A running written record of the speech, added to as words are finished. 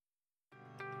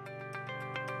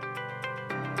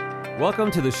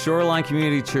Welcome to the Shoreline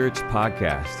Community Church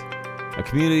podcast, a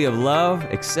community of love,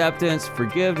 acceptance,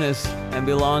 forgiveness, and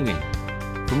belonging.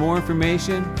 For more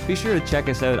information, be sure to check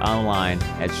us out online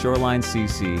at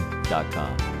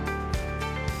shorelinecc.com.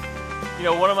 You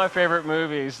know, one of my favorite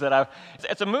movies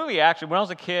it's a movie actually, when I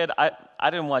was a kid, I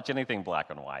didn't watch anything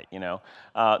black and white,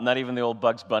 not even the old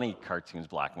Bugs Bunny cartoons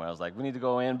black and white. I was like, we need to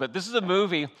go in. But this is a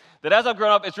movie that as I've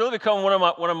grown up, it's really become one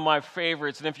of my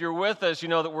favorites. And if you're with us, you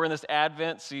know that we're in this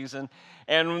Advent season.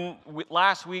 And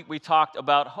last week we talked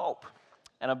about hope.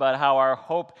 And about how our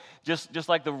hope, just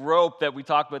like the rope that we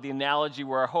talked about, the analogy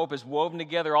where our hope is woven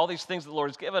together, all these things that the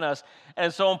Lord has given us, and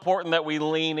it's so important that we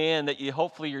lean in, that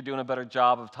hopefully you're doing a better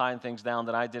job of tying things down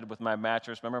than I did with my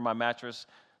mattress. Remember my mattress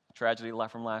tragedy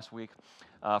left from last week?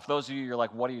 For those of you, you're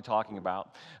like, what are you talking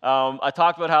about? I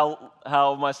talked about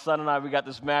how my son and I, we got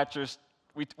this mattress.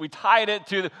 We tied it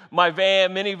to my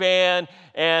minivan,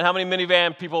 and how many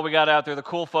minivan people we got out there, the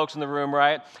cool folks in the room,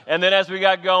 right? And then as we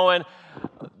got going,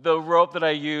 the rope that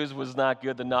I used was not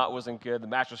good, the knot wasn't good, the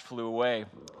mattress flew away.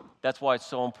 That's why it's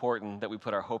so important that we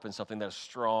put our hope in something that's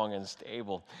strong and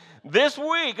stable. This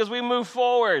week, as we move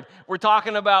forward, we're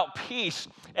talking about peace.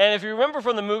 And if you remember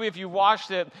from the movie, if you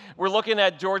watched it, we're looking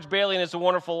at George Bailey and It's a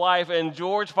Wonderful Life, and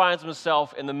George finds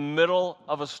himself in the middle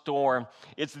of a storm.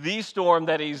 It's the storm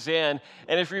that he's in.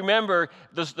 And if you remember,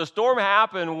 the storm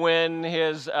happened when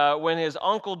his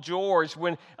Uncle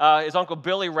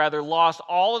Billy lost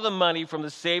all of the money from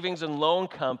the savings and loan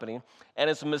company. And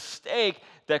it's a mistake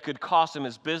that could cost him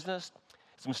his business.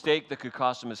 It's a mistake that could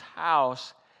cost him his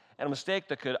house. And a mistake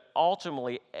that could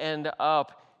ultimately end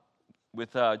up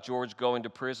with George going to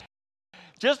prison.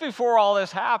 Just before all this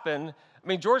happened,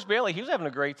 George Bailey, he was having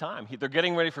a great time. They're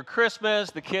getting ready for Christmas.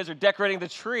 The kids are decorating the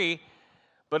tree.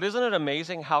 But isn't it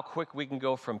amazing how quick we can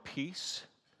go from peace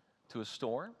to a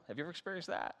storm? Have you ever experienced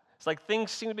that? It's like things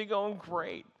seem to be going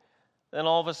great. Then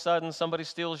all of a sudden, somebody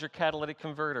steals your catalytic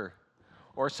converter.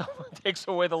 Or someone takes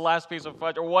away the last piece of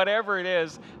fudge, or whatever it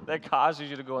is that causes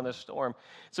you to go in this storm.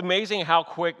 It's amazing how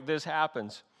quick this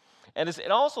happens. And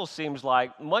it also seems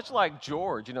like, much like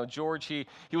George, George, he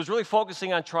was really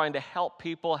focusing on trying to help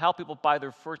people buy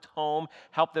their first home,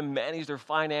 help them manage their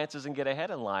finances and get ahead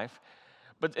in life.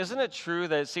 But isn't it true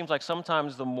that it seems like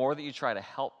sometimes the more that you try to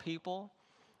help people,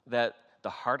 that the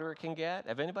harder it can get?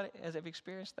 Have you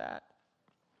experienced that?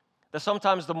 That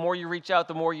sometimes the more you reach out,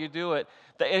 the more you do it.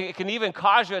 That it can even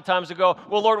cause you at times to go,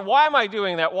 well, Lord, why am I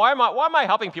doing that? Why am I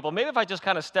helping people? Maybe if I just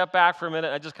kind of step back for a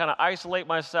minute, I just kind of isolate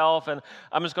myself, and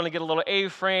I'm just going to get a little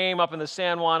A-frame up in the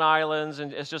San Juan Islands,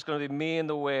 and it's just going to be me and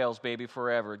the whales, baby,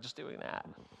 forever, just doing that.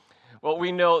 Well,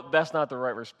 we know that's not the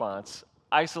right response.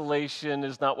 Isolation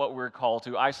is not what we're called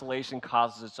to. Isolation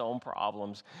causes its own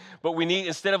problems. But we need,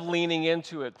 instead of leaning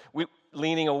into it,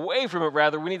 leaning away from it,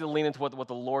 rather, we need to lean into what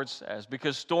the Lord says,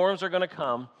 because storms are going to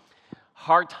come,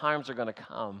 hard times are going to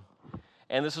come.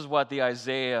 And this is what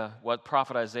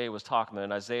prophet Isaiah was talking about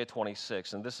in Isaiah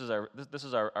 26, and this is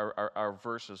our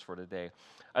verses for today.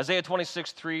 Isaiah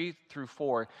 26, 3 through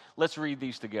 4. Let's read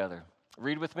these together.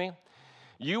 Read with me.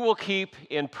 You will keep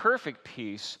in perfect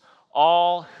peace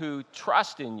all who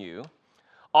trust in you,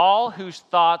 all whose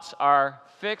thoughts are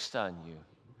fixed on you.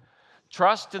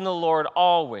 Trust in the Lord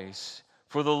always,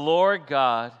 for the Lord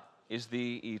God is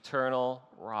the eternal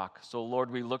rock. So,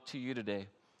 Lord, we look to you today.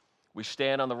 We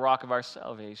stand on the rock of our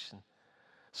salvation.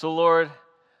 So, Lord,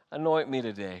 anoint me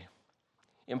today.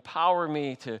 Empower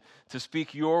me to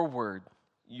speak your word,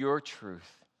 your truth.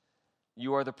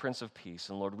 You are the Prince of Peace,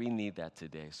 and Lord, we need that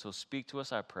today. So speak to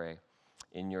us, I pray,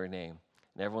 in your name.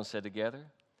 And everyone said together,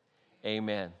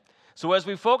 amen. So as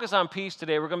we focus on peace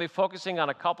today, we're going to be focusing on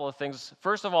a couple of things.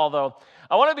 First of all, though,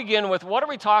 I want to begin with, what are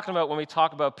we talking about when we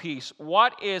talk about peace?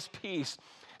 What is peace?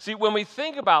 See, when we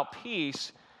think about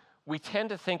peace, we tend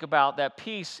to think about that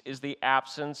peace is the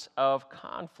absence of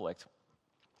conflict.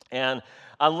 And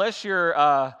unless you're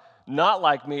not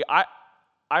like me,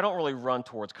 I don't really run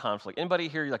towards conflict. Anybody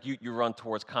here, you run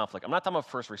towards conflict? I'm not talking about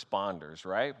first responders,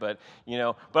 right? But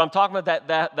I'm talking about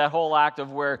that whole act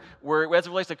of where as it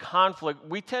relates to conflict,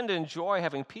 we tend to enjoy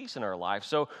having peace in our life.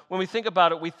 So when we think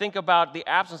about it, we think about the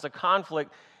absence of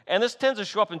conflict, and this tends to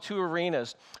show up in two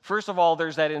arenas. First of all,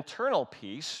 there's that internal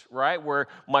peace, right, where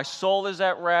my soul is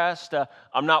at rest.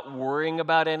 I'm not worrying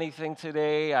about anything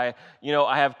today. I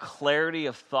have clarity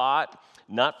of thought,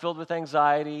 not filled with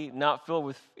anxiety, not filled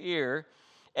with fear.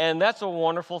 And that's a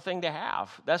wonderful thing to have.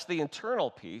 That's the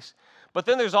internal peace. But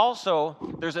then there's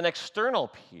an external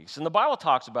peace. And the Bible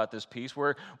talks about this peace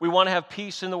where we want to have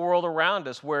peace in the world around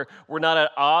us, where we're not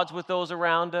at odds with those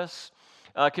around us.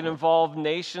 Can involve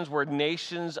nations where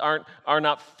nations are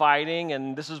not fighting,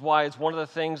 and this is why it's one of the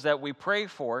things that we pray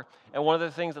for, and one of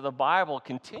the things that the Bible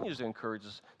continues to encourage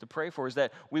us to pray for is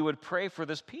that we would pray for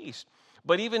this peace.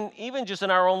 But even just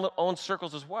in our own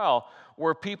circles as well,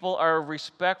 where people are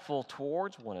respectful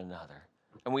towards one another,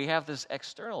 and we have this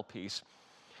external peace.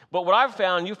 But what I've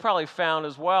found, you've probably found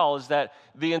as well, is that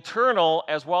the internal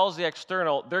as well as the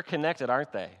external, they're connected,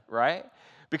 aren't they, right?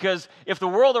 Because if the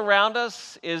world around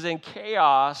us is in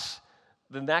chaos,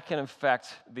 then that can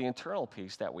affect the internal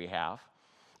peace that we have.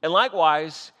 And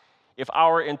likewise, if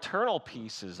our internal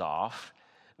peace is off,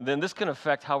 then this can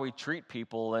affect how we treat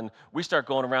people, and we start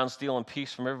going around stealing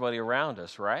peace from everybody around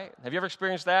us, right? Have you ever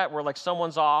experienced that, where like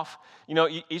someone's off? You know,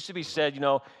 it used to be said,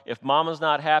 if mama's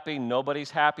not happy,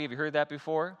 nobody's happy. Have you heard that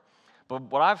before? But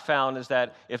what I've found is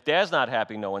that if dad's not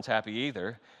happy, no one's happy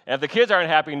either. And if the kids aren't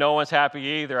happy, no one's happy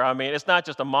either. I mean, it's not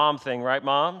just a mom thing, right,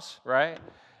 moms, right?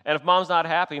 And if mom's not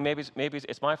happy, maybe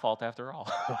it's my fault after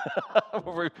all.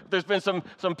 There's been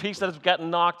some peace that has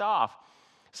gotten knocked off.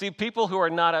 See, people who are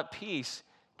not at peace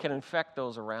can infect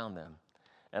those around them.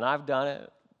 And I've done it.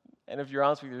 And if you're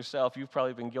honest with yourself, you've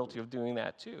probably been guilty of doing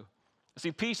that too.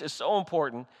 See, peace is so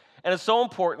important. And it's so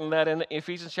important that in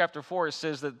Ephesians chapter 4, it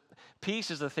says that peace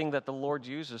is the thing that the Lord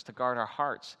uses to guard our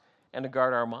hearts and to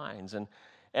guard our minds. And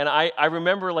I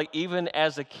remember, like, even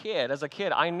as a kid,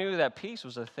 I knew that peace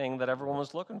was a thing that everyone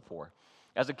was looking for.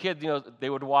 As a kid, they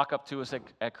would walk up to us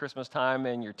at Christmas time,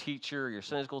 and your teacher, your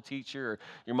Sunday school teacher, or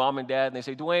your mom and dad, and they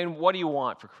say, Dwayne, what do you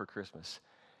want for Christmas?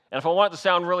 And if I want it to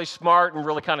sound really smart and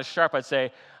really kind of sharp, I'd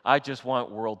say, I just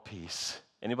want world peace.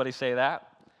 Anybody say that?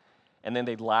 And then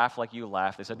they'd laugh like you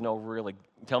laugh. They said, no, really,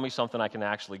 tell me something I can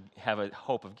actually have a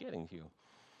hope of getting to you.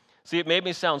 See, it made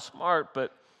me sound smart,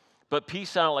 but peace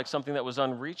sounded like something that was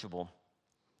unreachable.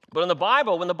 But in the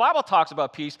Bible, when the Bible talks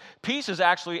about peace, peace is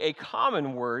actually a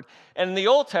common word. And in the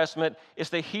Old Testament, it's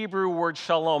the Hebrew word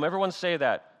shalom. Everyone say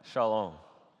that, shalom.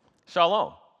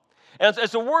 Shalom. And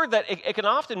it's a word that it can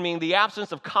often mean the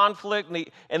absence of conflict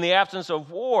and the absence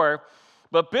of war,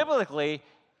 but biblically,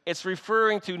 it's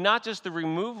referring to not just the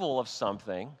removal of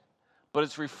something, but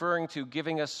it's referring to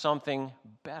giving us something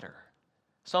better.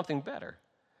 Something better.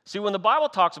 See, when the Bible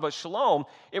talks about shalom,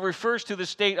 it refers to the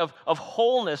state of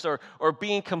wholeness or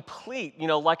being complete,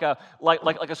 like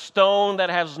a stone that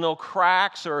has no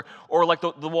cracks, or like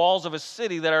the walls of a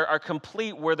city that are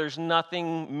complete, where there's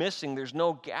nothing missing, there's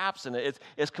no gaps in it.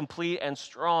 It's complete and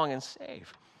strong and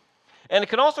safe. And it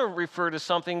can also refer to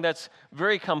something that's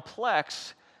very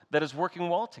complex that is working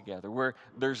well together, where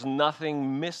there's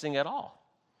nothing missing at all.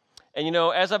 And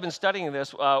as I've been studying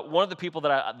this, one of the people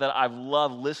that I've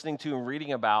loved listening to and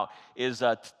reading about is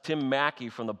Tim Mackie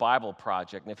from the Bible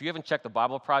Project. And if you haven't checked the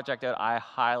Bible Project out, I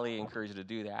highly encourage you to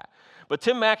do that. But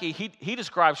Tim Mackie, he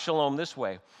describes shalom this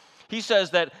way. He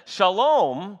says that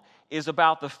shalom is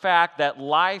about the fact that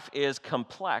life is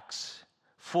complex,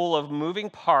 full of moving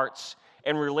parts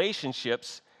and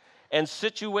relationships and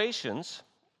situations.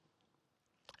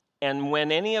 And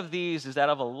when any of these is out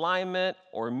of alignment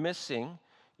or missing,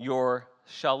 your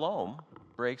shalom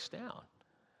breaks down.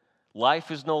 Life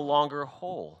is no longer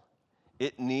whole.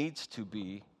 It needs to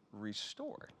be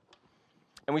restored.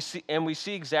 And we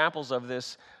see examples of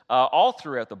this all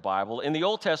throughout the Bible. In the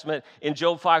Old Testament, in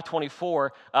Job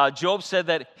 5:24, Job said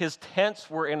that his tents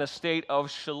were in a state of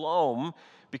shalom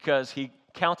because he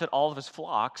counted all of his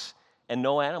flocks and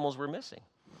no animals were missing.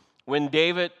 When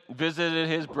David visited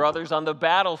his brothers on the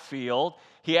battlefield,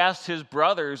 he asked his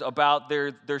brothers about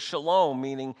their shalom,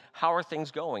 meaning how are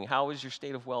things going? How is your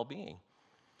state of well-being?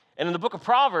 And in the book of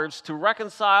Proverbs, to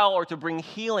reconcile or to bring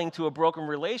healing to a broken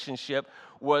relationship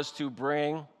was to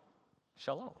bring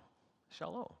shalom.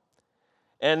 Shalom.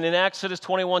 And in Exodus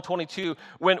 21:22,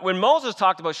 when Moses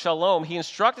talked about shalom, he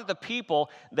instructed the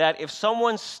people that if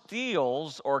someone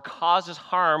steals or causes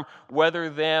harm, whether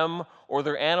them or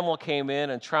their animal came in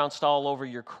and trounced all over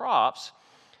your crops,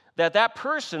 that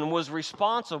person was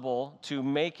responsible to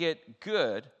make it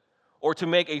good or to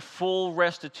make a full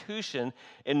restitution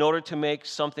in order to make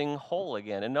something whole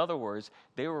again. In other words,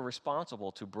 they were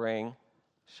responsible to bring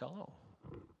shalom.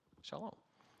 Shalom.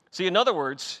 See, in other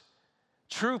words,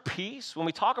 true peace, when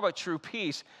we talk about true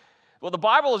peace, what the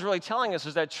Bible is really telling us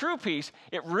is that true peace,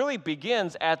 it really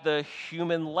begins at the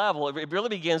human level. It really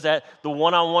begins at the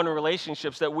one-on-one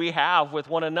relationships that we have with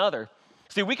one another.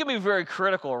 See, we can be very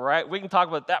critical, right? We can talk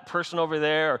about that person over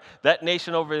there, or that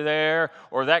nation over there,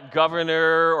 or that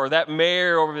governor, or that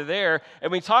mayor over there,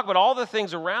 and we talk about all the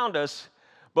things around us,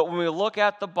 but when we look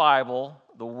at the Bible,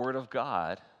 the Word of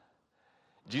God,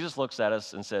 Jesus looks at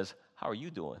us and says, how are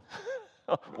you doing?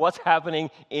 What's happening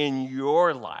in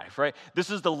your life, right? This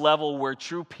is the level where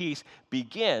true peace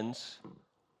begins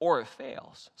or it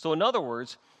fails. So in other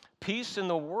words, peace in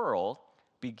the world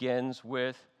begins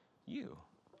with you.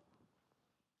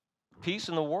 Peace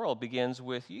in the world begins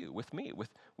with you, with me,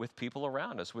 with people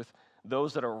around us, with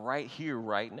those that are right here,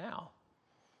 right now.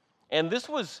 And this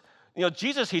was,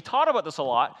 Jesus, he taught about this a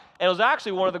lot, and it was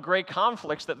actually one of the great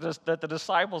conflicts that the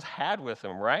disciples had with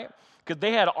him, right? Because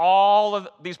they had all of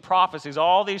these prophecies,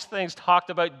 all these things talked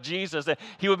about Jesus, that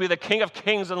he would be the King of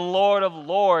Kings and Lord of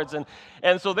Lords.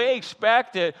 And so they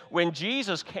expected when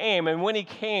Jesus came, and when he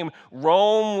came,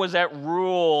 Rome was at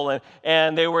rule,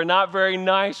 and they were not very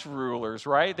nice rulers,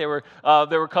 right? They were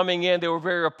coming in, they were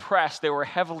very oppressed, they were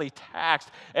heavily taxed.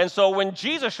 And so when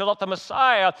Jesus showed up, the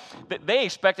Messiah, they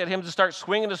expected him to start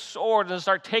swinging the sword and to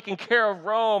start taking care of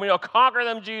Rome. Conquer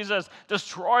them, Jesus.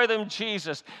 Destroy them,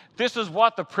 Jesus. This is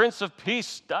what the Prince of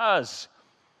Peace does.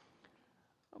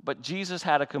 But Jesus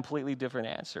had a completely different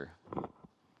answer.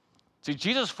 See,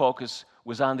 Jesus' focus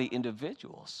was on the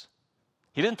individuals.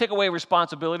 He didn't take away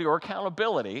responsibility or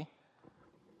accountability,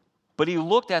 but he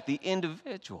looked at the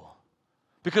individual.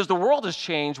 Because the world has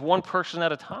changed one person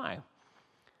at a time.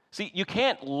 See, you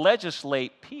can't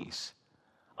legislate peace.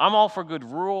 I'm all for good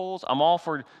rules. I'm all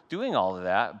for doing all of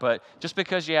that. But just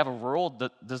because you have a rule,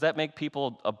 does that make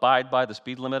people abide by the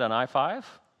speed limit on I-5?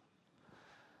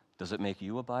 Does it make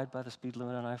you abide by the speed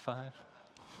limit on I-5?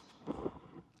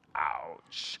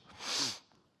 Ouch.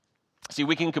 See,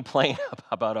 we can complain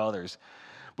about others.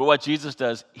 But what Jesus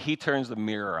does, he turns the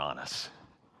mirror on us.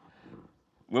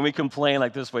 When we complain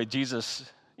like this way,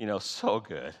 Jesus, so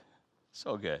good.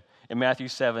 So good. In Matthew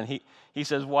 7, he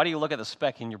says, why do you look at the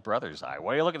speck in your brother's eye?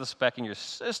 Why do you look at the speck in your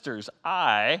sister's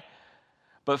eye,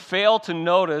 but fail to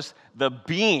notice the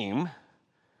beam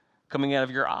coming out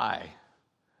of your eye?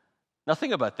 Now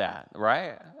think about that,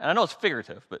 right? And I know it's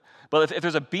figurative, but if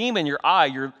there's a beam in your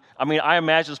eye, I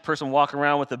imagine this person walking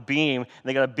around with a beam, and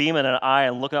they got a beam in an eye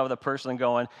and looking up at the person and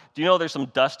going, do you know there's some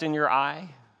dust in your eye?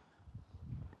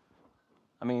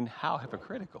 How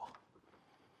hypocritical.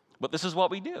 But this is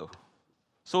what we do.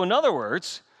 So in other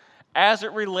words, as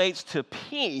it relates to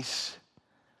peace,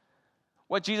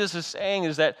 what Jesus is saying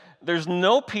is that there's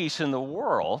no peace in the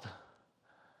world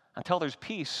until there's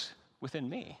peace within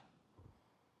me.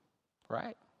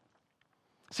 Right?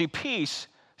 See, peace,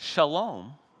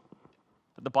 shalom,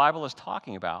 that the Bible is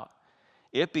talking about,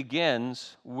 it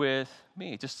begins with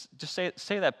me. Just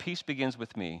say that peace begins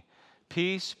with me.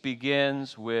 Peace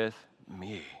begins with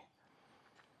me.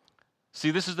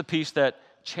 See, this is the peace that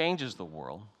changes the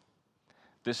world.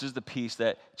 This is the peace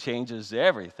that changes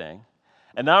everything.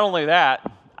 And not only that,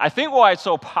 I think why it's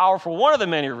so powerful, one of the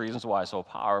many reasons why it's so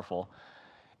powerful,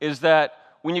 is that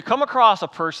when you come across a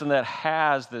person that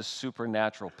has this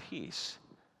supernatural peace,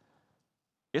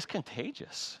 it's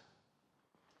contagious.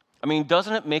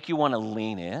 Doesn't it make you want to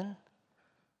lean in?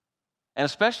 And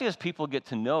especially as people get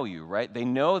to know you, right? They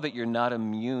know that you're not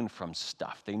immune from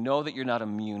stuff. They know that you're not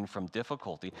immune from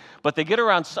difficulty. But they get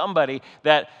around somebody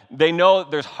that they know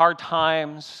there's hard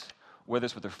times, whether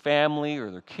it's with their family or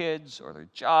their kids or their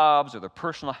jobs or their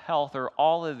personal health or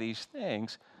all of these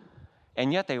things,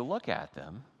 and yet they look at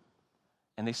them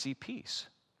and they see peace.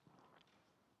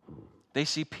 They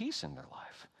see peace in their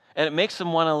life. And it makes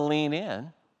them want to lean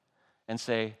in and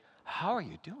say, how are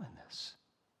you doing this?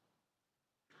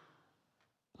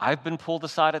 I've been pulled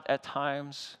aside at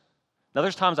times. Now,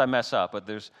 there's times I mess up, but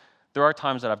there are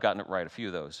times that I've gotten it right, a few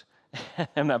of those.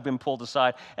 And I've been pulled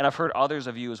aside. And I've heard others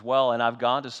of you as well, and I've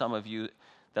gone to some of you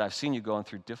that I've seen you going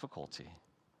through difficulty.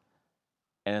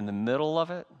 And in the middle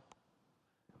of it,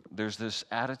 there's this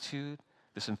attitude,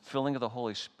 this infilling of the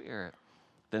Holy Spirit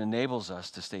that enables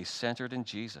us to stay centered in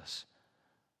Jesus.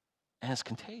 And it's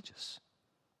contagious.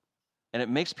 And it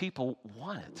makes people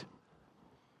want it.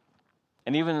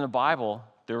 And even in the Bible,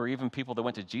 there were even people that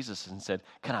went to Jesus and said,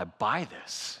 can I buy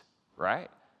this, right?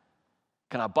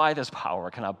 Can I buy this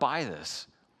power? Can I buy this?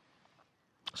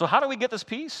 So how do we get this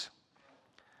peace?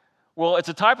 Well, it's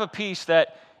a type of peace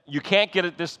that you can't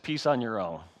get this peace on your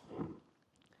own.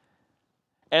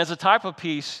 And it's a type of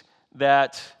peace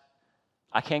that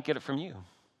I can't get it from you,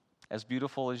 as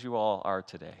beautiful as you all are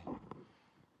today.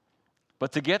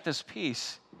 But to get this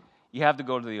peace, you have to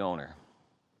go to the owner.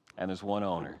 And there's one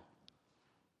owner.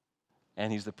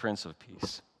 And he's the Prince of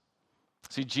Peace.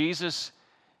 See, Jesus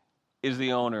is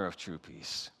the owner of true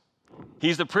peace.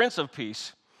 He's the Prince of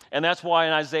Peace. And that's why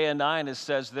in Isaiah 9 it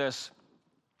says this.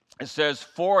 It says,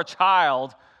 for a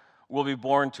child will be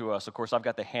born to us. Of course, I've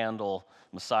got the Handel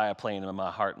Messiah playing in my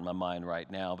heart and my mind right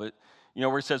now. But,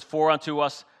 where it says, for unto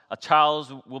us a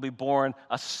child will be born,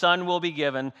 a son will be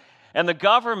given, And the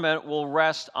government will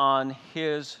rest on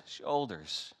his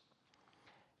shoulders.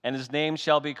 And his name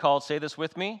shall be called, say this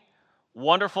with me,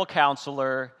 Wonderful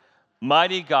Counselor,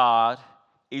 Mighty God,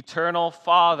 Eternal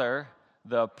Father,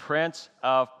 the Prince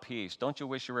of Peace. Don't you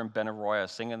wish you were in Benaroya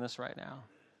singing this right now?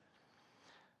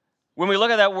 When we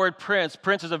look at that word prince,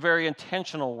 prince is a very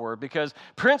intentional word because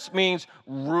prince means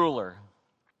ruler.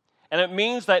 And it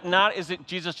means that not is it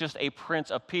Jesus just a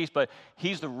prince of peace, but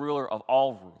he's the ruler of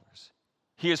all rulers.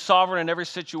 He is sovereign in every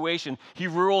situation. He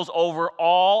rules over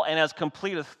all and has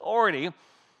complete authority.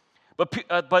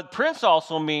 But prince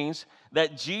also means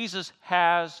that Jesus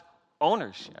has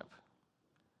ownership.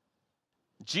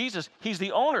 Jesus, he's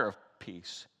the owner of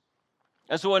peace.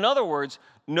 And so in other words,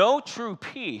 no true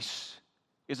peace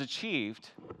is achieved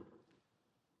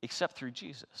except through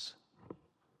Jesus.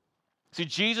 See,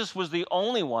 Jesus was the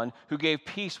only one who gave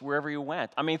peace wherever he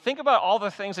went. I mean, think about all the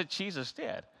things that Jesus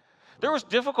did. There was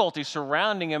difficulty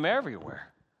surrounding him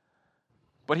everywhere.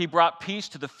 But he brought peace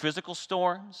to the physical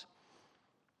storms.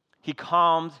 He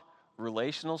calmed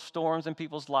relational storms in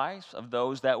people's lives of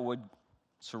those that would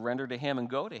surrender to him and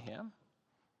go to him.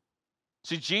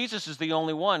 See, Jesus is the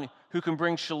only one who can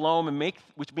bring shalom and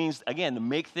which means, again, to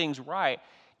make things right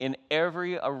in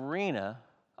every arena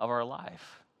of our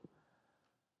life.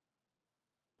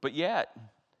 But yet,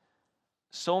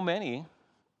 so many,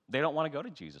 they don't want to go to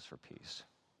Jesus for peace.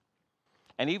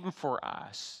 And even for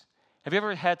us, have you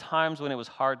ever had times when it was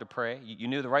hard to pray? You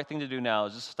knew the right thing to do now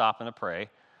is just stop and to pray,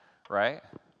 right?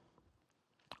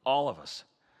 All of us.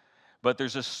 But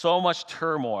there's just so much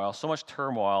turmoil.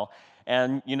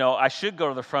 And, I should go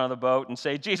to the front of the boat and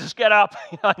say, Jesus, get up.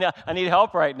 I need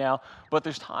help right now. But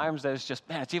there's times that it's just,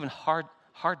 it's even hard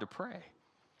to pray.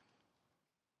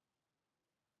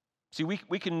 See,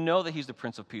 we can know that he's the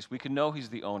Prince of Peace. We can know he's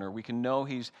the owner. We can know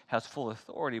he has full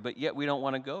authority, but yet we don't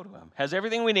want to go to him. Has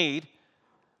everything we need,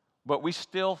 but we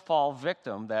still fall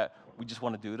victim that we just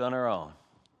want to do it on our own.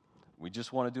 We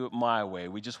just want to do it my way.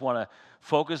 We just want to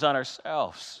focus on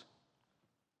ourselves.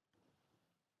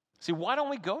 See, why don't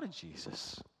we go to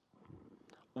Jesus?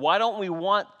 Why don't we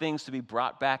want things to be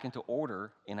brought back into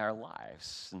order in our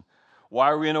lives? And why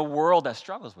are we in a world that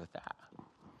struggles with that?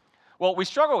 Well, we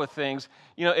struggle with things.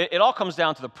 It all comes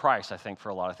down to the price, I think, for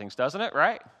a lot of things, doesn't it,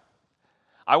 right?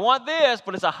 I want this,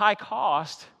 but it's a high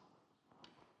cost.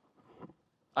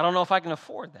 I don't know if I can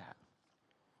afford that.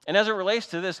 And as it relates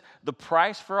to this, the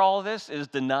price for all of this is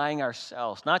denying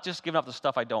ourselves, not just giving up the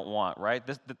stuff I don't want, right?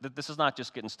 This is not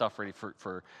just getting stuff ready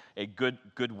for a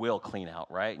goodwill clean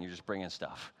out, right? And you're just bringing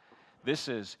stuff. This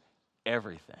is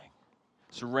everything.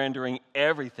 Surrendering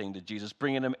everything to Jesus,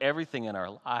 bringing him everything in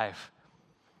our life.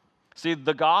 See,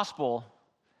 the gospel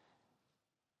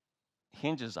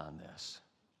hinges on this.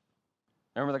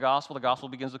 Remember the gospel? The gospel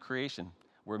begins with creation.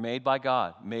 We're made by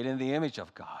God, made in the image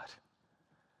of God.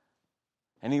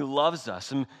 And he loves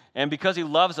us. And because he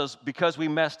loves us, because we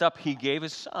messed up, he gave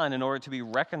his son in order to be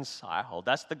reconciled.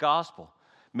 That's the gospel.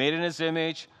 Made in his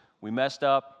image, we messed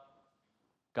up.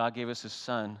 God gave us his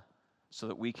son so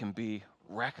that we can be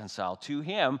reconciled to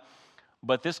him.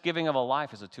 But this giving of a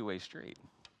life is a two-way street.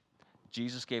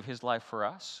 Jesus gave his life for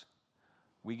us.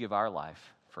 We give our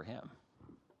life for him.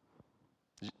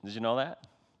 Did you know that?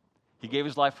 He gave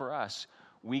his life for us.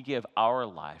 We give our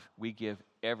life. We give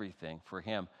everything for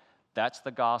him. That's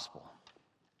the gospel.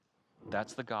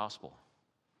 That's the gospel.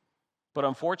 But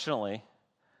unfortunately,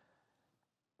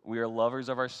 we are lovers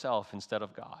of ourselves instead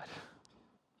of God.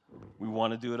 We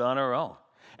want to do it on our own.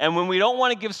 And when we don't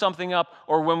want to give something up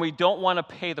or when we don't want to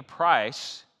pay the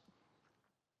price,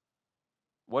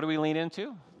 what do we lean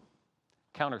into?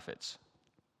 Counterfeits.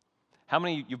 How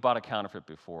many of you bought a counterfeit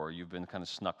before? Or you've been kind of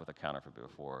snuck with a counterfeit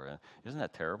before? Isn't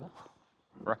that terrible?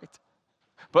 Right?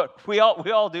 But we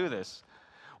all do this.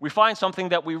 We find something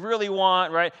that we really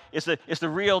want, right? It's the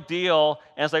real deal,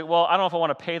 and it's like, well, I don't know if I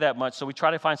want to pay that much, so we try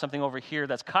to find something over here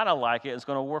that's kind of like it. It's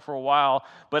going to work for a while,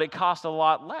 but it costs a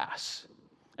lot less.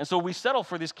 And so we settle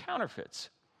for these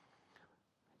counterfeits.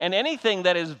 And anything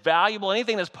that is valuable,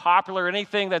 anything that's popular,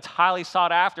 anything that's highly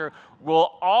sought after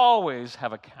will always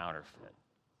have a counterfeit.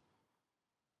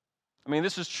 I mean,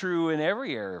 this is true in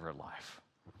every area of our life.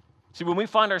 See, when we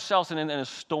find ourselves in a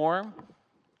storm,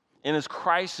 in this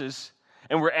crisis,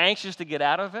 and we're anxious to get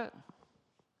out of it,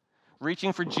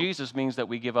 reaching for Jesus means that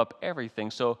we give up everything.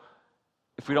 So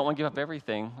if we don't want to give up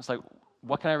everything, it's like,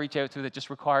 what can I reach out to that just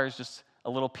requires just a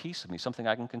little piece of me, something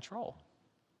I can control?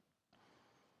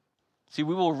 See,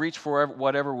 we will reach for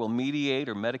whatever will mediate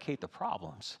or medicate the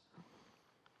problems.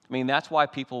 I mean, that's why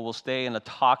people will stay in a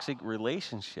toxic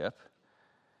relationship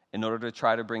in order to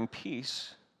try to bring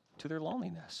peace to their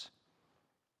loneliness.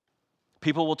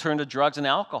 People will turn to drugs and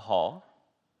alcohol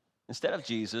instead of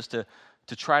Jesus to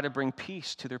try to bring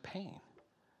peace to their pain.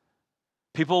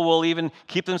 People will even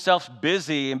keep themselves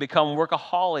busy and become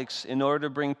workaholics in order to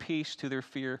bring peace to their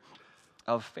fear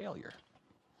of failure.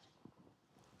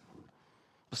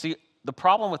 See, the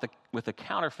problem with a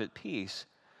counterfeit peace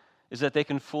is that they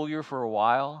can fool you for a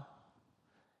while,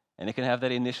 and it can have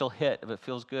that initial hit. If it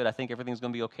feels good, I think everything's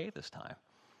going to be okay this time.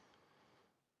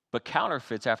 But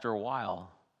counterfeits, after a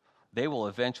while, they will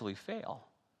eventually fail.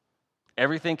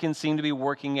 Everything can seem to be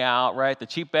working out, right? The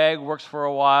cheap bag works for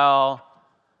a while,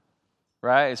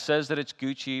 right? It says that it's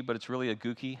Gucci, but it's really a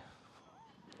Gookie.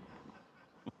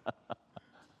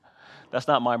 That's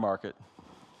not my market.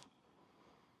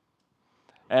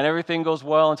 And everything goes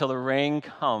well until the rain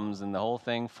comes and the whole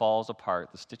thing falls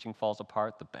apart. The stitching falls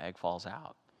apart, the bag falls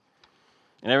out,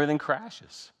 and everything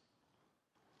crashes.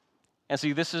 And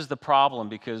see, this is the problem,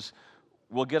 because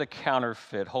we'll get a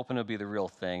counterfeit hoping it'll be the real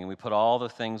thing, and we put all the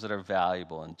things that are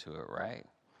valuable into it, right?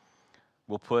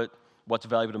 We'll put what's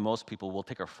valuable to most people, we'll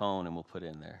take our phone and we'll put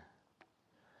in there.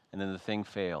 And then the thing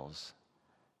fails,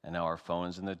 and now our phone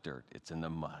is in the dirt, it's in the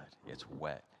mud, it's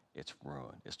wet, it's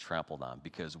ruined, it's trampled on,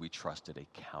 because we trusted a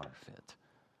counterfeit.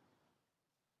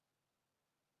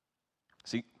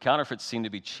 See, counterfeits seem to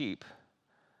be cheap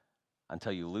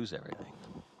until you lose everything.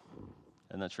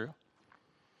 Isn't that true?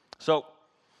 So,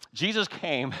 Jesus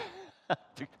came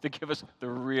to give us the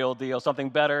real deal, something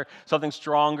better, something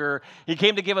stronger. He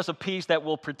came to give us a peace that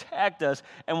will protect us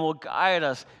and will guide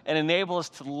us and enable us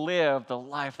to live the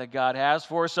life that God has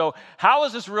for us. So, how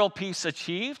is this real peace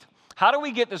achieved? How do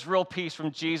we get this real peace from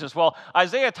Jesus? Well,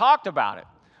 Isaiah talked about it.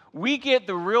 We get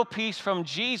the real peace from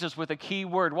Jesus with a key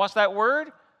word. What's that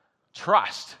word?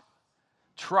 Trust.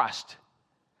 Trust.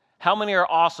 How many are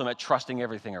awesome at trusting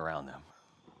everything around them?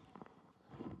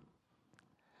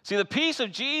 See, the peace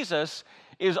of Jesus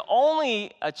is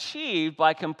only achieved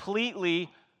by completely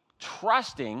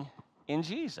trusting in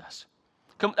Jesus.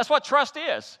 That's what trust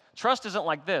is. Trust isn't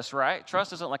like this, right?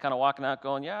 Trust isn't like kind of walking out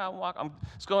going, yeah,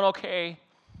 it's going okay.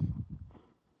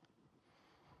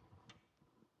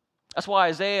 That's why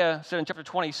Isaiah said in chapter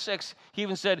 26, he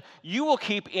even said, you will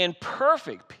keep in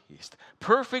perfect peace,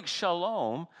 perfect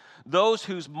shalom, those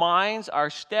whose minds are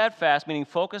steadfast, meaning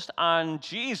focused on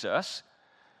Jesus,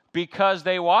 because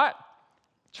they what?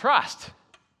 Trust.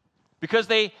 Because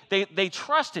they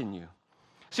trust in you.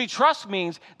 See, trust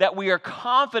means that we are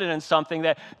confident in something,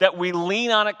 that we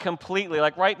lean on it completely.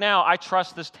 Like right now, I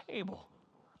trust this table.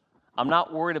 I'm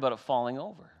not worried about it falling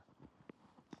over.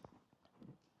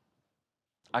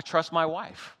 I trust my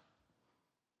wife.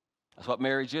 That's what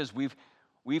marriage is.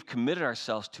 We've committed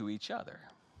ourselves to each other.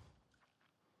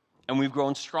 And we've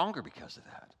grown stronger because of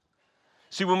that.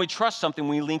 See, when we trust something,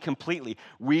 we lean completely.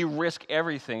 We risk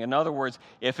everything. In other words,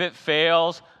 if it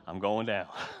fails, I'm going down.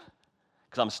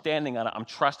 Because I'm standing on it, I'm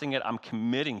trusting it, I'm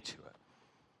committing to it.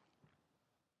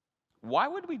 Why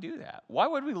would we do that? Why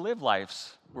would we live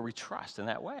lives where we trust in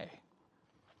that way?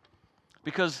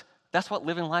 Because that's what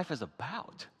living life is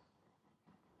about.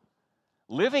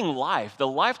 Living life, the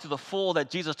life to the full that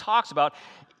Jesus talks about,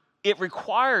 it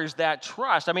requires that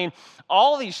trust. I mean,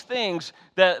 all these things,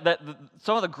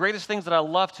 some of the greatest things that I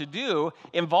love to do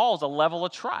involves a level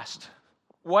of trust.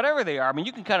 Whatever they are. I mean,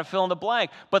 you can kind of fill in the blank.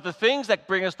 But the things that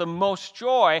bring us the most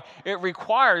joy, it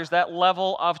requires that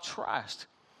level of trust.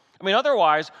 I mean,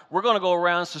 otherwise, we're going to go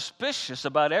around suspicious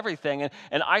about everything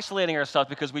and isolating ourselves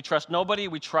because we trust nobody,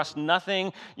 we trust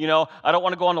nothing. You know, I don't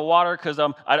want to go on the water because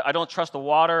I don't trust the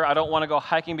water. I don't want to go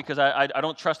hiking because I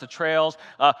don't trust the trails.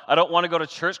 I don't want to go to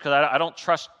church because I don't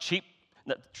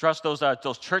trust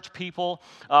those church people.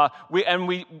 We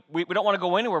don't want to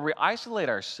go anywhere. We isolate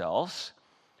ourselves.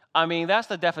 I mean, that's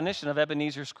the definition of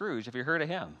Ebenezer Scrooge, if you heard of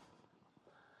him.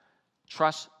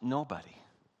 Trust nobody.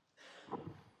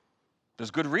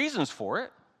 There's good reasons for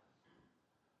it.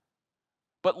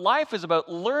 But life is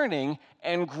about learning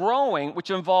and growing, which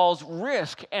involves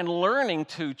risk and learning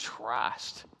to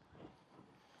trust.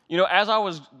 You know, as I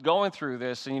was going through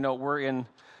this, and, we're in,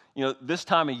 this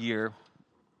time of year,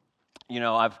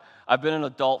 I've been an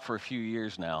adult for a few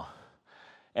years now.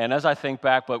 And as I think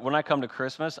back, but when I come to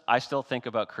Christmas, I still think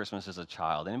about Christmas as a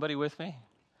child. Anybody with me?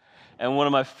 And one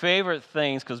of my favorite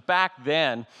things, because back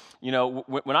then,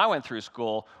 when I went through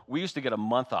school, we used to get a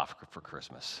month off for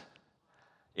Christmas.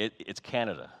 It's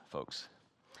Canada, folks.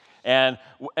 And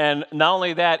not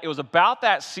only that, it was about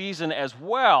that season as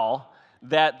well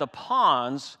that the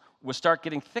ponds would start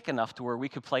getting thick enough to where we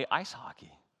could play ice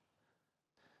hockey.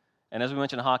 And as we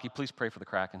mentioned hockey, please pray for the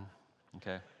Kraken,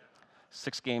 okay?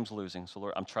 6 games losing, so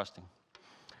Lord, I'm trusting.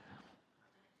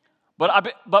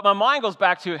 But my mind goes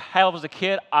back to how I was a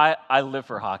kid. I lived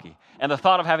for hockey. And the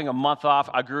thought of having a month off,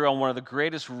 I grew on one of the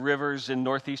greatest rivers in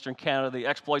northeastern Canada, the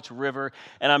Exploits River.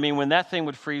 And I mean, when that thing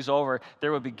would freeze over,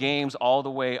 there would be games all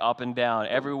the way up and down,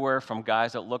 everywhere from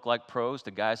guys that looked like pros to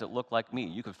guys that looked like me.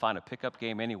 You could find a pickup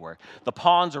game anywhere. The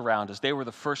ponds around us, they were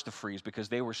the first to freeze because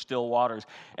they were still waters,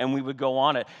 and we would go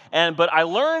on it. But I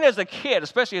learned as a kid,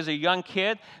 especially as a young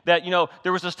kid, that,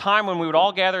 there was this time when we would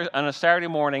all gather on a Saturday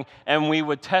morning and we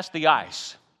would test the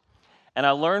ice. And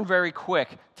I learned very quick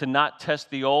to not test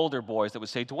the older boys that would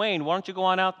say, Dwayne, why don't you go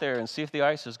on out there and see if the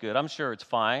ice is good? I'm sure it's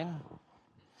fine.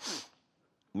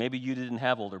 Maybe you didn't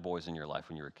have older boys in your life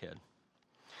when you were a kid.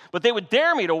 But they would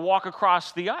dare me to walk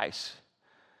across the ice.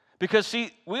 Because,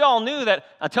 see, we all knew that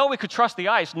until we could trust the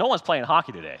ice, no one's playing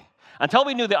hockey today. Until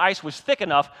we knew the ice was thick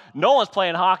enough, no one's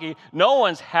playing hockey, no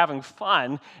one's having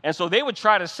fun. And so they would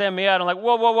try to send me out. I'm like,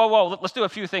 whoa, let's do a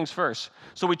few things first.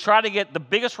 So we try to get the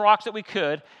biggest rocks that we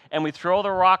could, and we throw the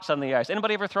rocks on the ice.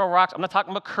 Anybody ever throw rocks? I'm not talking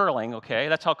about curling, okay?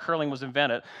 That's how curling was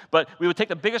invented. But we would take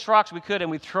the biggest rocks we could, and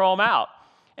we'd throw them out.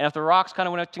 And if the rocks kind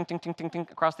of went ting, ting, ting, ting, ting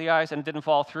across the ice and it didn't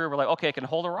fall through, we're like, okay, I can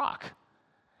hold a rock.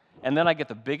 And then I'd get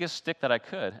the biggest stick that I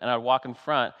could, and I'd walk in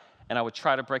front, and I would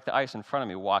try to break the ice in front of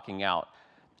me walking out.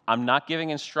 I'm not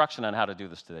giving instruction on how to do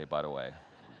this today, by the way.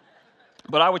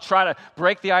 But I would try to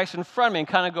break the ice in front of me and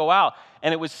kind of go out,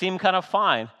 and it would seem kind of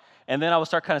fine. And then I would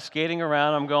start kind of skating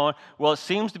around. I'm going, well, it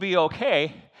seems to be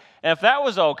okay. And if that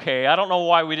was okay, I don't know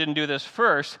why we didn't do this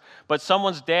first, but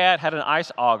someone's dad had an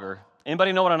ice auger.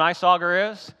 Anybody know what an ice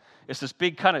auger is? It's this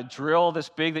big kind of drill, this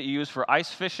big that you use for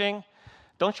ice fishing.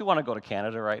 Don't you want to go to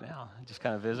Canada right now? Just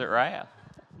kind of visit, right?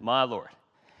 My Lord.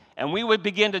 And we would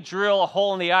begin to drill a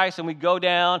hole in the ice, and we'd go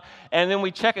down, and then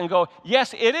we'd check and go,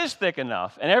 yes, it is thick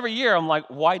enough. And every year I'm like,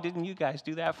 why didn't you guys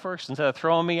do that first instead of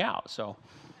throwing me out? So,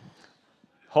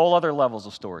 whole other levels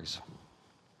of stories.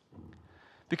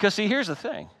 Because, see, here's the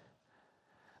thing.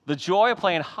 The joy of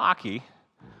playing hockey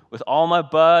with all my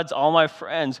buds, all my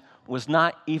friends, was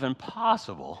not even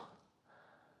possible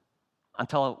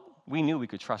until we knew we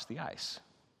could trust the ice.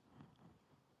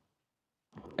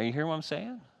 Are you hearing what I'm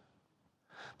saying?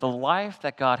 The life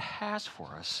that God has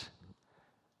for us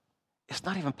is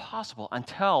not even possible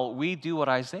until we do what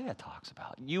Isaiah talks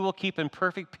about. You will keep in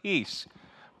perfect peace,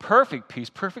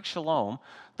 perfect shalom,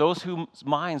 those whose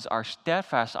minds are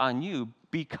steadfast on you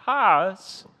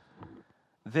because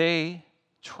they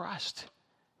trust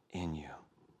in you.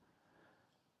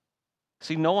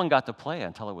 See, no one got to play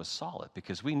until it was solid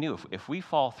because we knew if we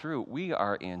fall through, we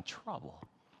are in trouble.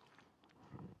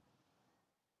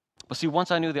 But see,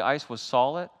 once I knew the ice was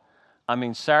solid,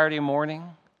 Saturday morning,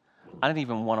 I didn't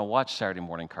even want to watch Saturday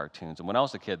morning cartoons. And when I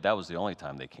was a kid, that was the only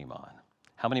time they came on.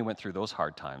 How many went through those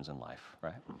hard times in life,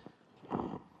 right?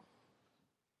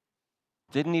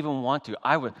 Didn't even want to.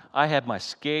 I had my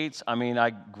skates. I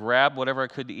grabbed whatever I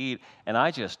could to eat, and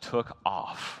I just took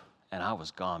off. And I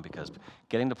was gone because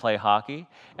getting to play hockey,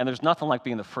 and there's nothing like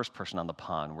being the first person on the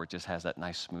pond where it just has that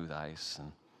nice smooth ice.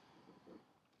 And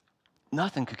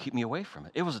nothing could keep me away from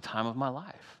it. It was a time of my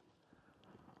life.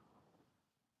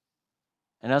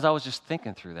 And as I was just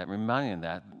thinking through that, reminding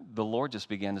that, the Lord just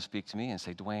began to speak to me and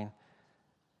say, Dwayne,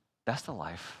 that's the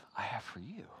life I have for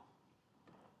you.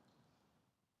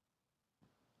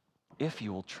 If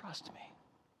you will trust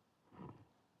me.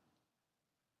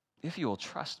 If you will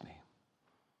trust me.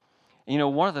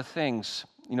 And one of the things,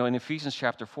 in Ephesians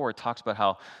chapter 4, it talks about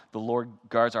how the Lord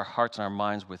guards our hearts and our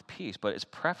minds with peace, but it's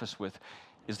prefaced with,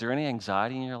 is there any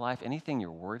anxiety in your life, anything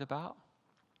you're worried about?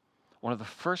 One of the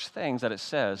first things that it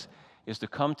says is to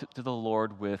come to the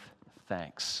Lord with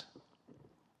thanks.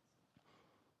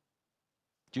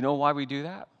 Do you know why we do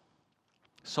that?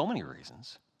 So many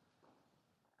reasons.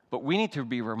 But we need to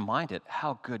be reminded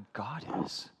how good God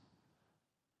is.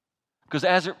 Because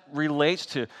as it relates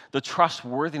to the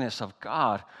trustworthiness of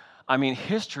God,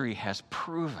 history has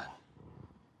proven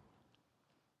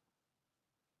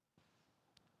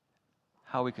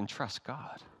how we can trust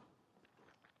God.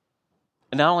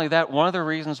 And not only that, one of the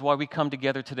reasons why we come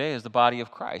together today is the body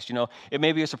of Christ. It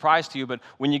may be a surprise to you, but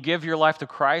when you give your life to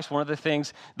Christ, one of the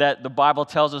things that the Bible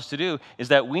tells us to do is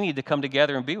that we need to come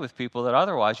together and be with people that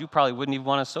otherwise you probably wouldn't even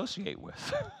want to associate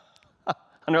with.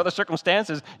 Under other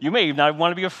circumstances, you may not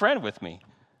want to be a friend with me.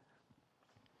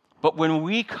 But when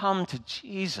we come to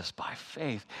Jesus by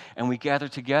faith and we gather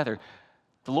together,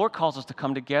 the Lord calls us to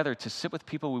come together to sit with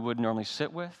people we wouldn't normally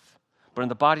sit with. But in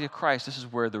the body of Christ, this is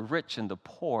where the rich and the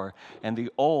poor and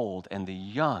the old and the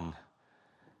young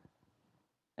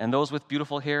and those with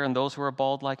beautiful hair and those who are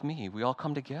bald like me, we all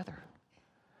come together.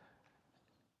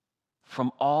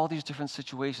 From all these different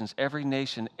situations, every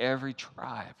nation, every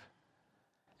tribe.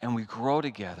 And we grow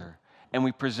together and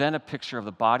we present a picture of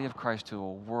the body of Christ to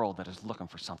a world that is looking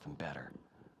for something better.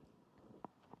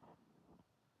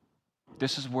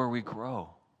 This is where we grow.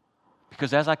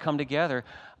 Because as I come together,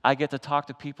 I get to talk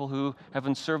to people who have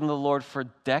been serving the Lord for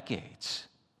decades.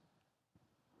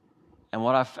 And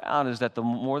what I've found is that the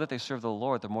more that they serve the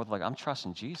Lord, the more they're like, I'm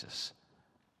trusting Jesus.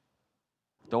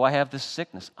 Though I have this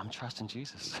sickness, I'm trusting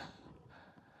Jesus.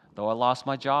 Though I lost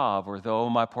my job, or though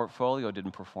my portfolio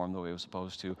didn't perform the way it was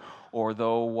supposed to, or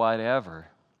though whatever,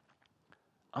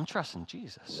 I'm trusting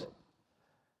Jesus.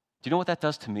 Do you know what that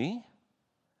does to me?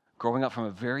 Growing up from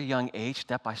a very young age,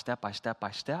 step by step by step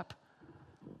by step,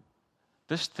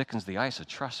 this thickens the ice of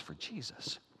trust for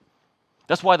Jesus.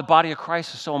 That's why the body of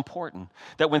Christ is so important.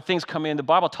 That when things come in, the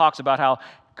Bible talks about how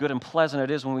good and pleasant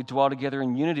it is when we dwell together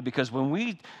in unity, because when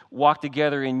we walk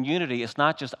together in unity, it's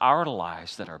not just our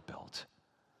lives that are built,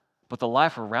 but the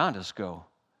life around us go,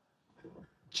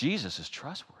 Jesus is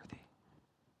trustworthy.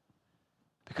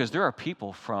 Because there are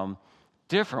people from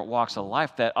different walks of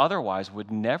life that otherwise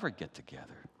would never get together.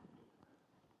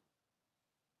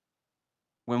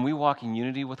 When we walk in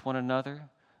unity with one another,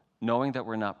 knowing that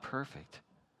we're not perfect,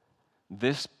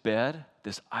 this bed,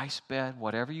 this ice bed,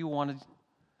 whatever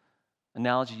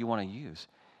analogy you want to use,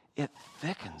 it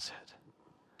thickens it.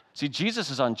 See, Jesus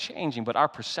is unchanging, but our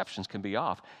perceptions can be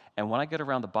off. And when I get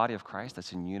around the body of Christ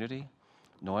that's in unity,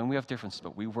 knowing we have differences,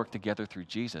 but we work together through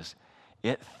Jesus,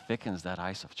 it thickens that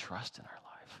ice of trust in our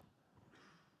life.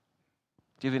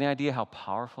 Do you have any idea how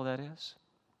powerful that is?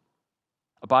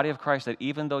 A body of Christ that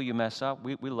even though you mess up,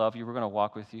 we love you, we're going to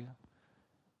walk with you.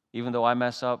 Even though I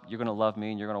mess up, you're going to love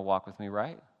me and you're going to walk with me,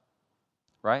 right?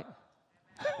 Right?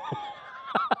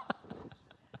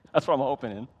 That's what I'm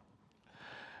hoping in.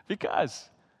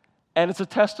 And it's a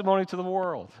testimony to the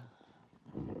world.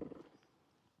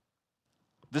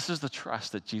 This is the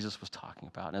trust that Jesus was talking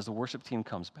about. And as the worship team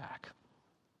comes back,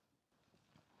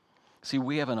 see,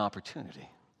 we have an opportunity.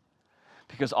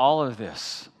 Because all of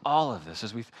this,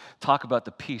 as we talk about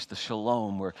the peace, the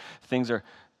shalom, where things are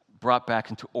brought back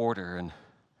into order,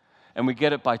 and we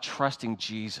get it by trusting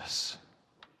Jesus.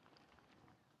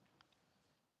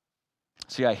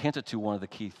 See, I hinted to one of the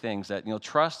key things that,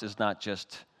 trust is not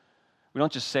just, we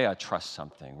don't just say I trust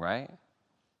something, right?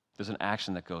 There's an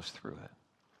action that goes through it.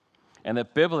 And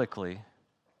that biblically,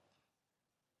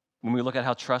 when we look at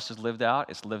how trust is lived out,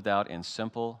 it's lived out in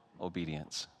simple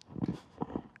obedience.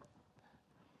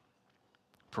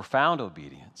 Profound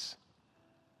obedience.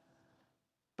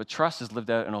 But trust is lived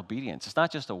out in obedience. It's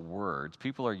not just a word.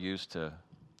 People are used to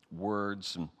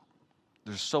words, and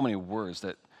there's so many words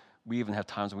that we even have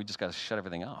times when we just got to shut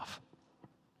everything off.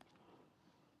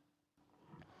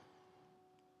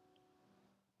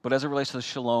 But as it relates to the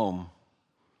shalom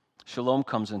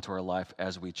comes into our life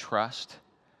as we trust,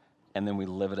 and then we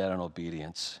live it out in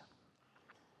obedience.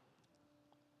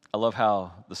 I love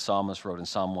how the psalmist wrote in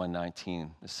Psalm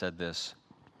 119. It said this.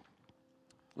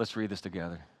 Let's read this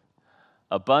together.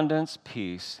 Abundance,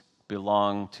 peace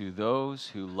belong to those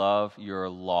who love your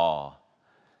law.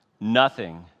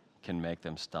 Nothing can make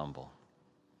them stumble.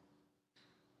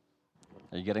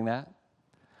 Are you getting that?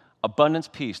 Abundance,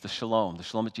 peace, the shalom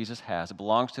that Jesus has, it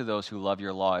belongs to those who love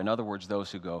your law. In other words,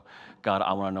 those who go, God,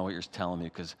 I want to know what you're telling me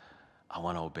because I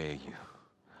want to obey you.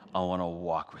 I want to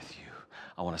walk with you.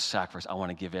 I want to sacrifice. I want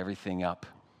to give everything up.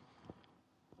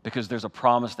 Because there's a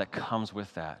promise that comes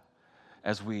with that.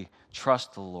 As we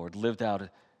trust the Lord, lived out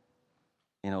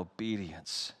in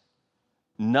obedience,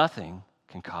 nothing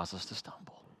can cause us to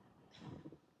stumble.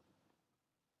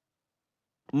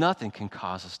 Nothing can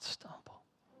cause us to stumble.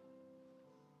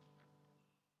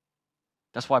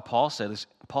 That's why Paul said,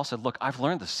 look, I've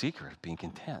learned the secret of being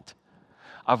content.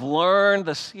 I've learned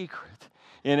the secret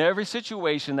in every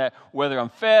situation that whether I'm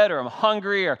fed or I'm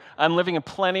hungry or I'm living in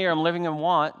plenty or I'm living in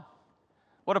want.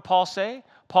 What did Paul say?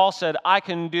 Paul said, I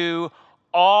can do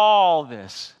all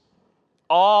this,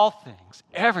 all things,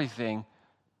 everything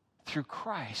through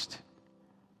Christ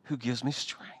who gives me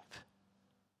strength.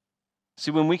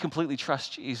 See, when we completely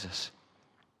trust Jesus,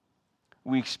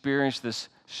 we experience this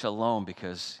shalom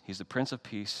because he's the Prince of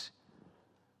Peace.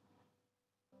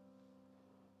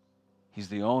 He's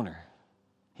the owner.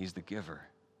 He's the giver.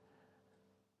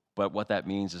 But what that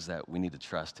means is that we need to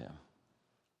trust him.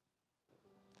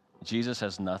 Jesus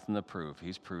has nothing to prove.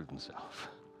 He's proved himself.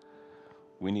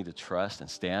 We need to trust and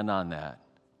stand on that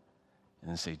and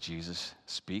then say, Jesus,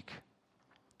 speak.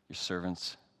 Your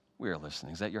servants, we are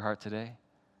listening. Is that your heart today?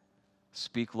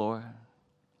 Speak, Lord.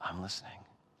 I'm listening.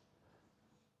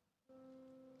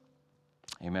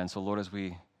 Amen. So, Lord, as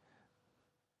we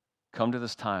come to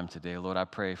this time today, Lord, I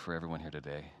pray for everyone here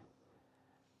today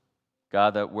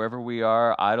God, that wherever we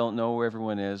are, I don't know where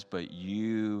everyone is, but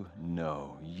you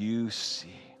know, you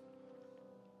see.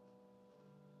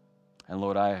 And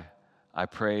Lord, I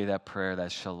pray that prayer,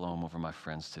 that shalom over my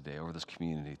friends today, over this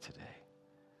community today.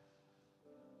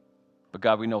 But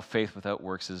God, we know faith without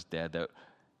works is dead, that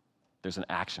there's an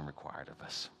action required of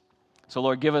us. So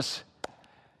Lord, give us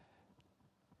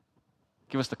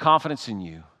the confidence in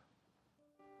you.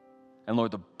 And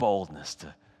Lord, the boldness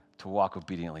to walk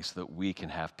obediently so that we can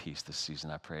have peace this season.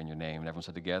 I pray in your name. And everyone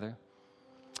said together,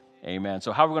 amen.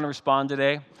 So how are we going to respond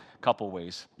today? A couple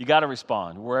ways. You got to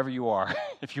respond wherever you are.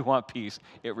 If you want peace,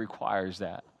 it requires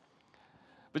that.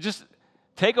 But just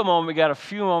take a moment. We got a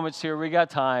few moments here. We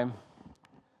got time.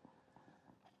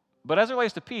 But as it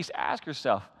relates to peace, ask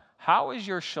yourself, how is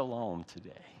your shalom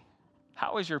today?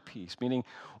 How is your peace? Meaning,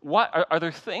 what are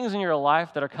there things in your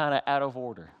life that are kind of out of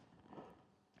order?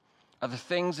 Are there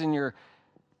things in your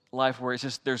life where it's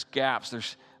just there's gaps,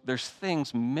 there's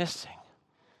things missing?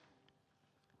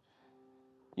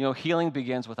 You know, healing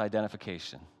begins with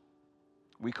identification.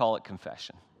 We call it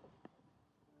confession.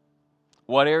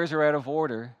 What areas are out of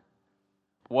order?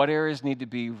 What areas need to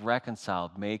be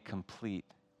reconciled, made complete,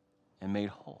 and made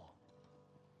whole?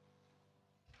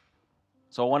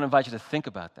 So I want to invite you to think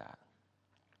about that.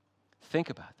 Think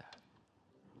about that.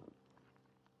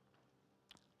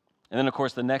 And then, of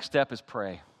course, the next step is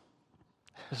pray.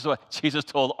 This is what Jesus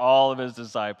told all of his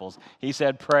disciples. He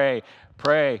said, pray,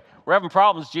 pray. We're having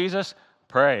problems, Jesus.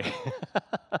 Pray.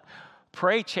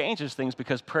 Pray changes things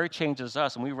because prayer changes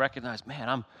us, and we recognize, man,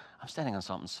 I'm standing on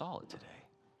something solid today.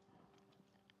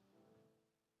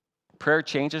 Prayer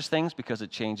changes things because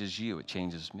it changes you. It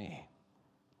changes me.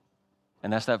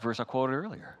 And that's that verse I quoted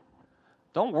earlier.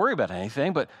 Don't worry about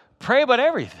anything, but pray about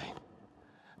everything.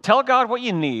 Tell God what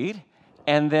you need,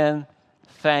 and then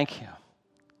thank him.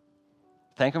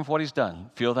 Thank him for what he's done.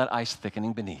 Feel that ice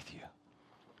thickening beneath you.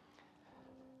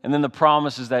 And then the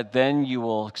promise is that then you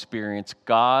will experience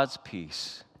God's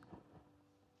peace,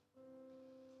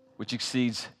 which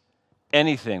exceeds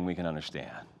anything we can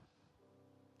understand.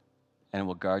 And it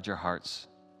will guard your hearts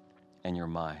and your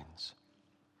minds.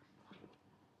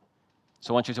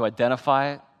 So I want you to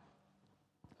identify it.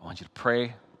 I want you to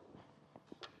pray.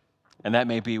 And that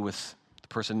may be with the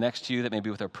person next to you. That may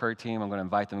be with our prayer team. I'm going to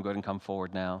invite them to go ahead and come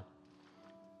forward now.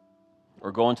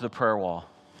 Or go into the prayer wall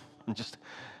and just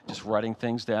writing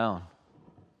things down.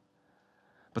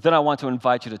 But then I want to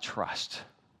invite you to trust.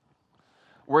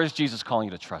 Where is Jesus calling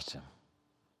you to trust him?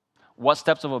 What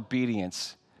steps of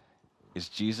obedience is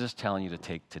Jesus telling you to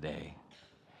take today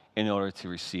in order to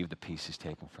receive the peace he's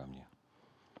taken from you?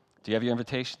 Do you have your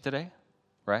invitation today?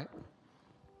 Right?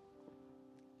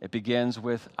 It begins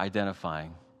with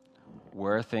identifying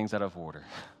where are things out of order.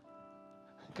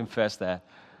 Confess that.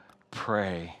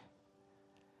 Pray.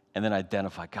 And then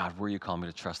identify, God, where are you calling me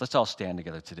to trust? Let's all stand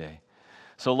together today.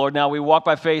 So, Lord, now we walk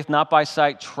by faith, not by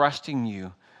sight, trusting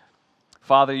you.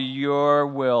 Father, your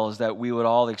will is that we would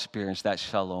all experience that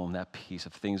shalom, that peace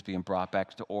of things being brought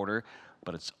back to order,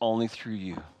 but it's only through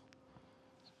you.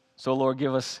 So, Lord,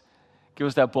 give us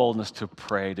that boldness to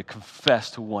pray, to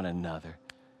confess to one another.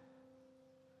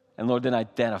 And, Lord, then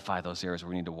identify those areas where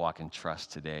we need to walk in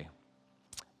trust today.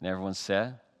 And everyone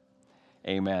said,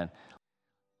 amen.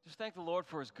 Just thank the Lord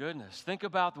for his goodness. Think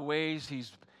about the ways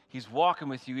he's walking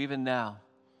with you even now.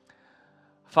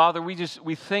 Father, we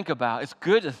think about, it's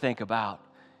good to think about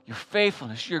your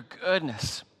faithfulness, your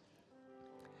goodness.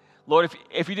 Lord,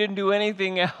 if you didn't do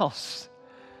anything else,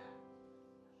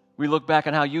 we look back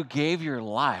on how you gave your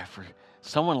life for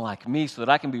someone like me so that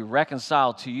I can be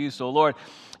reconciled to you. So, Lord,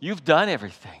 you've done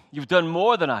everything. You've done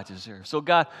more than I deserve. So,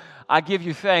 God, I give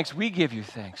you thanks. We give you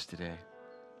thanks today.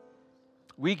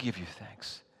 We give you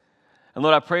thanks. And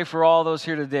Lord, I pray for all those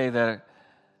here today that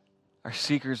are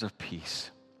seekers of peace.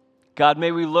 God,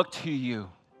 may we look to you.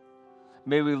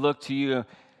 May we look to you.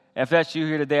 If that's you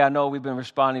here today, I know we've been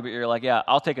responding, but you're like, yeah,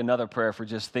 I'll take another prayer for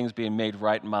just things being made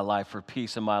right in my life, for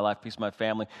peace in my life, peace in my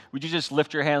family. Would you just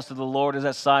lift your hands to the Lord as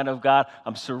that sign of God?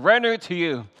 I'm surrendering to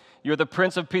you. You're the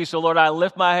Prince of Peace. So, Lord, I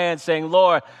lift my hand saying,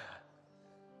 Lord,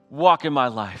 walk in my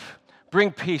life.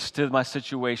 Bring peace to my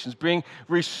situations.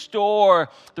 Restore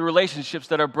the relationships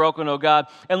that are broken, oh God.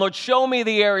 And Lord, show me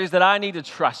the areas that I need to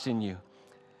trust in you.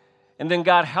 And then,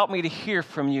 God, help me to hear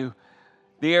from you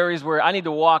the areas where I need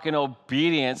to walk in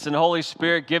obedience. And Holy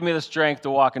Spirit, give me the strength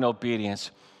to walk in obedience.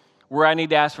 Where I need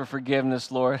to ask for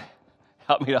forgiveness, Lord,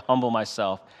 help me to humble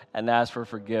myself and ask for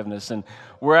forgiveness. And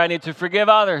where I need to forgive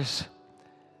others,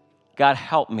 God,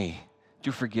 help me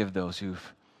to forgive those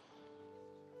who've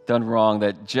done wrong,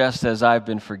 that just as I've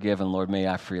been forgiven, Lord, may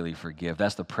I freely forgive.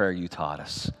 That's the prayer you taught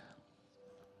us.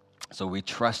 So we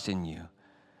trust in you.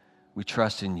 We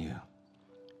trust in you.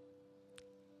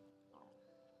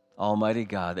 Almighty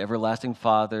God, the everlasting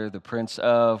Father, the Prince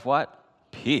of what?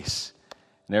 Peace.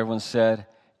 And everyone said,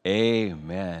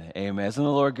 amen. Amen. Isn't the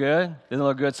Lord good? Isn't the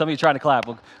Lord good? Some of you trying to clap.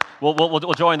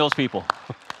 We'll join those people.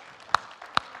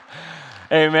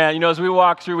 Amen. You know, as we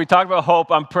walk through, we talk about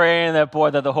hope. I'm praying that,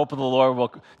 boy, that the hope of the Lord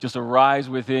will just arise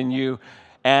within you.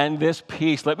 And this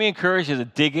peace, let me encourage you to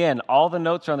dig in. All the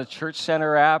notes are on the Church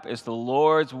Center app. It's the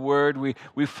Lord's Word.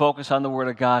 We focus on the Word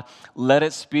of God. Let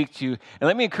it speak to you. And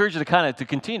let me encourage you to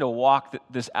continue to walk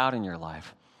this out in your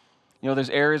life. You know, there's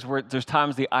areas where there's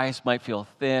times the ice might feel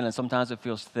thin and sometimes it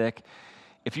feels thick.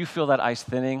 If you feel that ice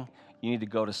thinning, you need to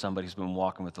go to somebody who's been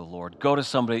walking with the Lord. Go to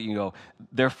somebody, you know,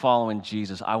 they're following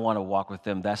Jesus. I want to walk with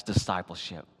them. That's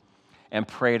discipleship. And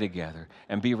pray together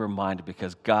and be reminded,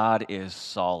 because God is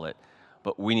solid.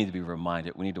 But we need to be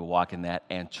reminded. We need to walk in that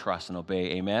and trust and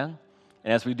obey. Amen?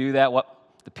 And as we do that,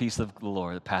 the peace of the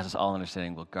Lord that passes all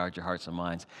understanding will guard your hearts and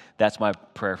minds. That's my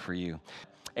prayer for you.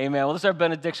 Amen. Well, this is our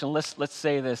benediction. Let's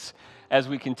say this as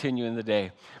we continue in the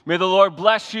day. May the Lord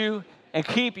bless you and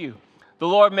keep you. The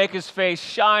Lord make his face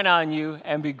shine on you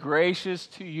and be gracious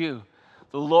to you.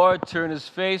 The Lord turn his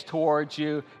face towards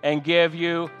you and give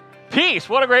you peace.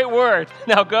 What a great word.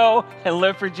 Now go and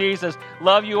live for Jesus.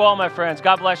 Love you all, my friends.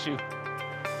 God bless you.